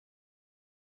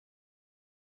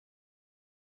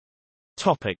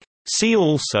See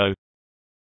also: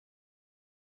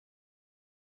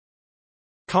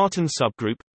 Cartan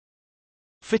subgroup,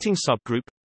 fitting subgroup,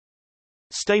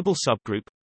 stable subgroup,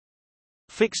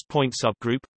 fixed point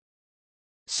subgroup,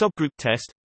 subgroup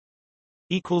test.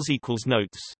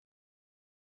 Notes.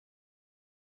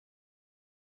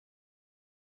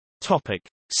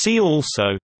 See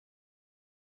also: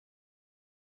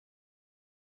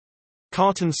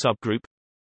 Cartan subgroup,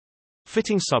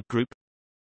 fitting subgroup,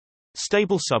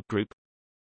 stable subgroup,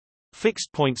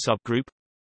 fixed point subgroup,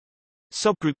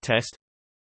 subgroup test.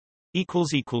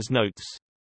 Notes.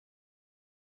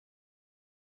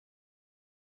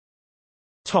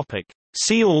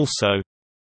 See also: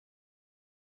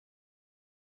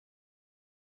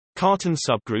 Cartan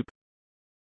subgroup,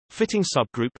 fitting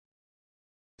subgroup,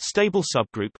 stable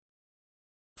subgroup,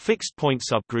 fixed point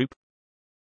subgroup,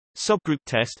 subgroup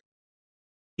test.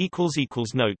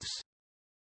 Notes.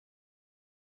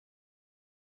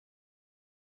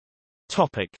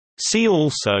 See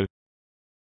also: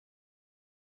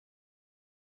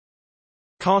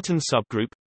 Cartan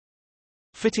subgroup,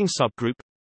 fitting subgroup,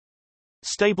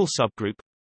 stable subgroup,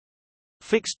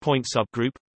 fixed point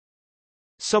subgroup,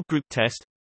 subgroup test.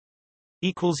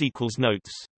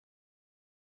 Notes.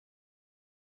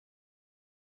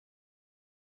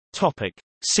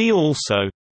 See also: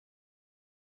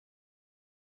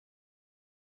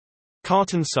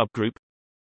 Cartan subgroup,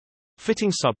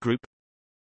 fitting subgroup,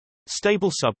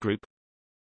 stable subgroup,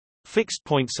 fixed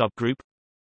point subgroup,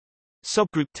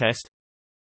 subgroup test.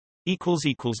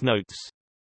 Notes.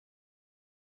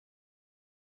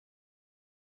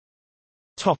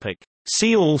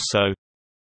 See also: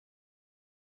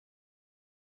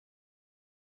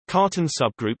 Cartan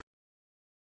subgroup,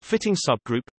 fitting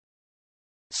subgroup,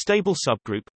 stable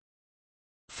subgroup,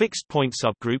 fixed point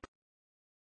subgroup,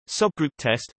 subgroup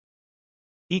test.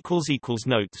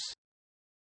 Notes.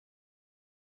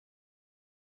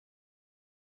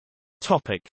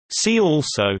 See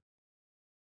also: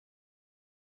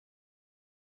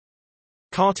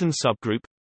 Cartan subgroup,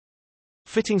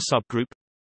 fitting subgroup,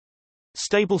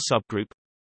 stable subgroup,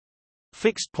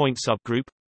 fixed point subgroup,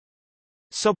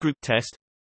 subgroup test.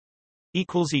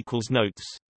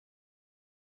 Notes.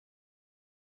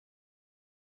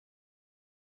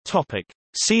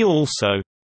 See also: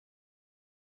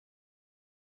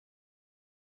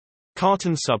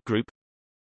 Cartan subgroup,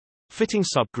 fitting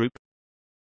subgroup,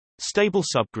 stable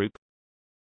subgroup,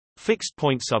 fixed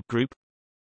point subgroup,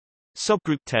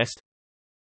 subgroup test.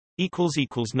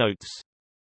 Notes.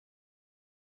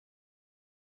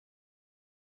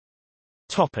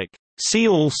 See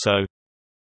also: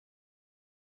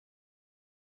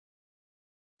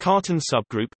 Cartan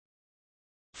subgroup,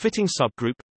 fitting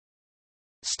subgroup,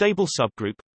 stable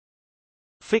subgroup,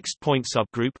 fixed point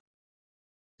subgroup,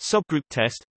 subgroup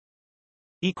test.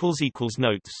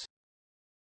 Notes.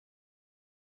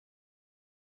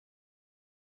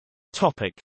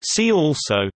 See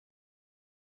also: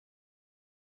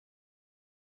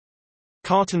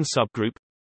 Cartan subgroup,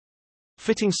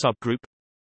 fitting subgroup,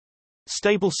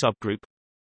 stable subgroup,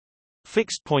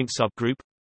 fixed point subgroup,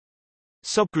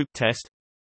 subgroup test.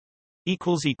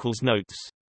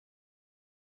 Notes.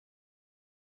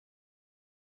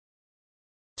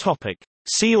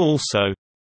 See also: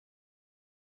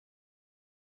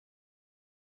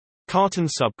 Cartan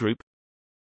subgroup,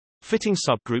 fitting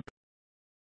subgroup,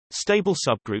 stable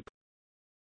subgroup,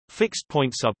 fixed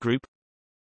point subgroup,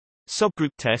 subgroup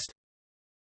test.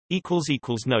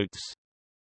 Notes.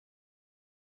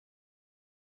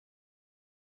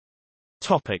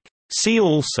 See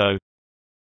also: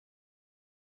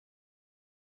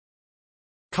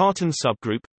 Cartan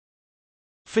subgroup,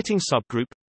 fitting subgroup,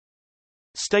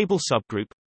 stable subgroup,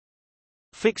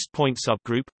 fixed point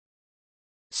subgroup,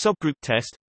 subgroup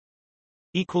test.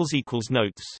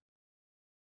 Notes.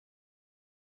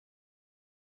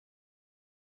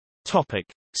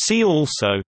 See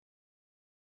also: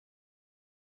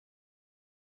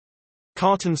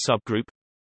 Cartan subgroup,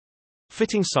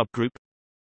 fitting subgroup,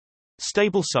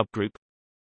 stable subgroup,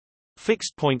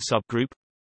 fixed point subgroup,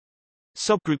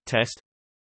 subgroup test.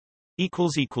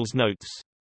 Notes.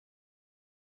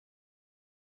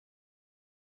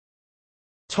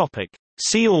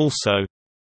 See also: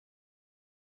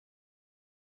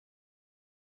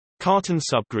 Cartan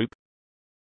subgroup,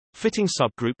 fitting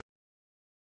subgroup,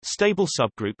 stable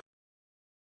subgroup,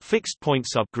 fixed point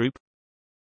subgroup,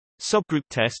 subgroup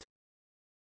test.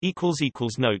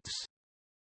 Notes.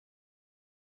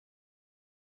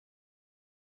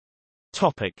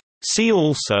 See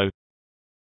also: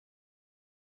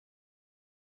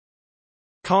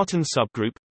 Cartan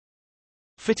subgroup,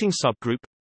 fitting subgroup,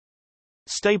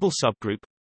 stable subgroup,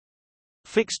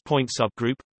 Fixed point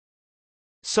subgroup.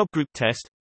 Subgroup test.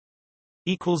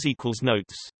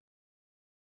 Notes.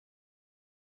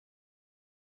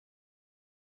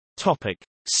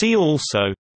 See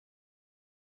also: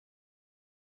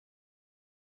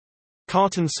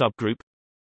 Cartan subgroup,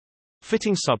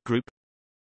 fitting subgroup,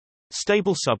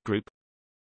 stable subgroup,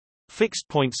 fixed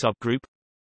point subgroup,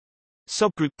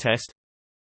 subgroup test.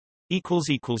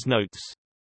 Notes.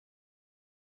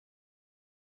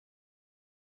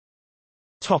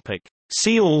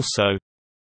 See also: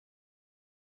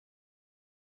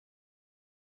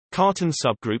 Cartan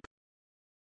subgroup,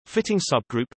 fitting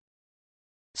subgroup,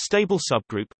 stable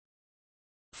subgroup,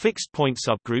 fixed point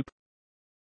subgroup,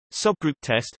 subgroup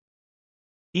test.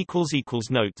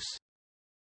 Notes.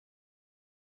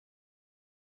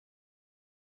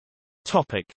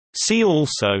 See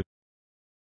also: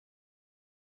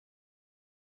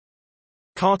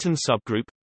 Cartan subgroup,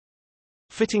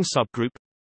 fitting subgroup,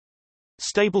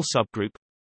 stable subgroup,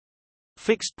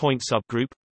 fixed point subgroup,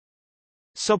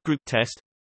 subgroup test.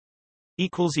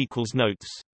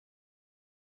 Notes.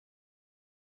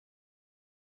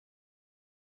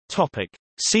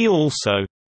 See also: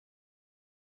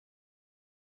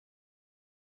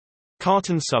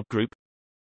 Cartan subgroup,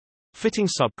 fitting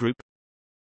subgroup,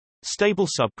 stable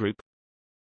subgroup,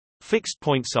 fixed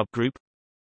point subgroup,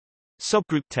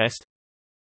 subgroup test.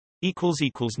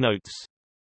 Notes.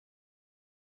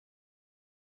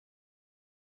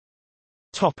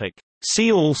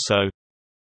 See also: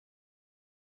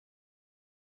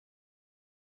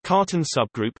 Cartan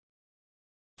subgroup,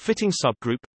 fitting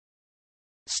subgroup,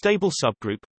 stable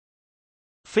subgroup,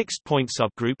 fixed point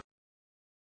subgroup,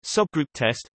 subgroup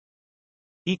test.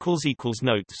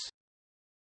 Notes.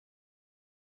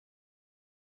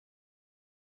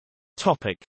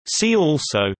 See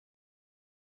also: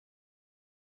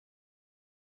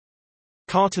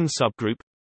 Cartan subgroup,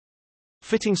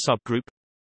 fitting subgroup,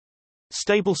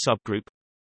 stable subgroup,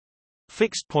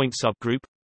 fixed point subgroup,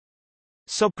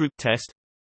 subgroup test.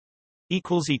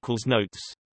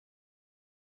 Notes.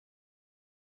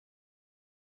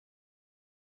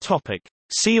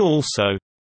 See also: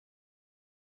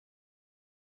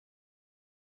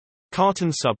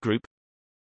 Cartan subgroup,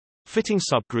 fitting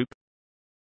subgroup,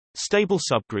 stable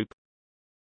subgroup,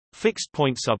 fixed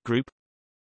point subgroup,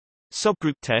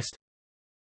 subgroup test.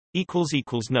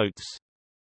 Notes.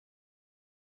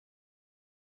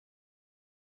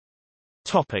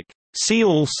 See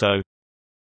also: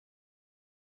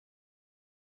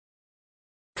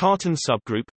 Cartan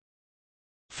subgroup,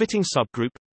 fitting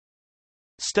subgroup,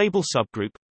 stable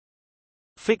subgroup,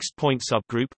 fixed point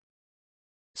subgroup,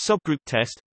 subgroup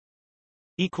test.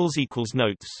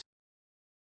 Notes.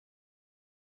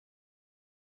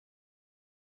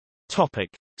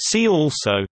 See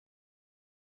also: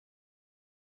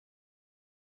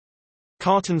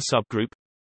 Cartan subgroup,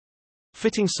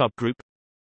 fitting subgroup,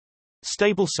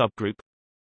 stable subgroup,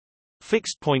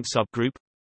 fixed point subgroup,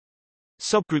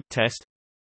 subgroup test.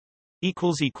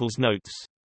 Notes.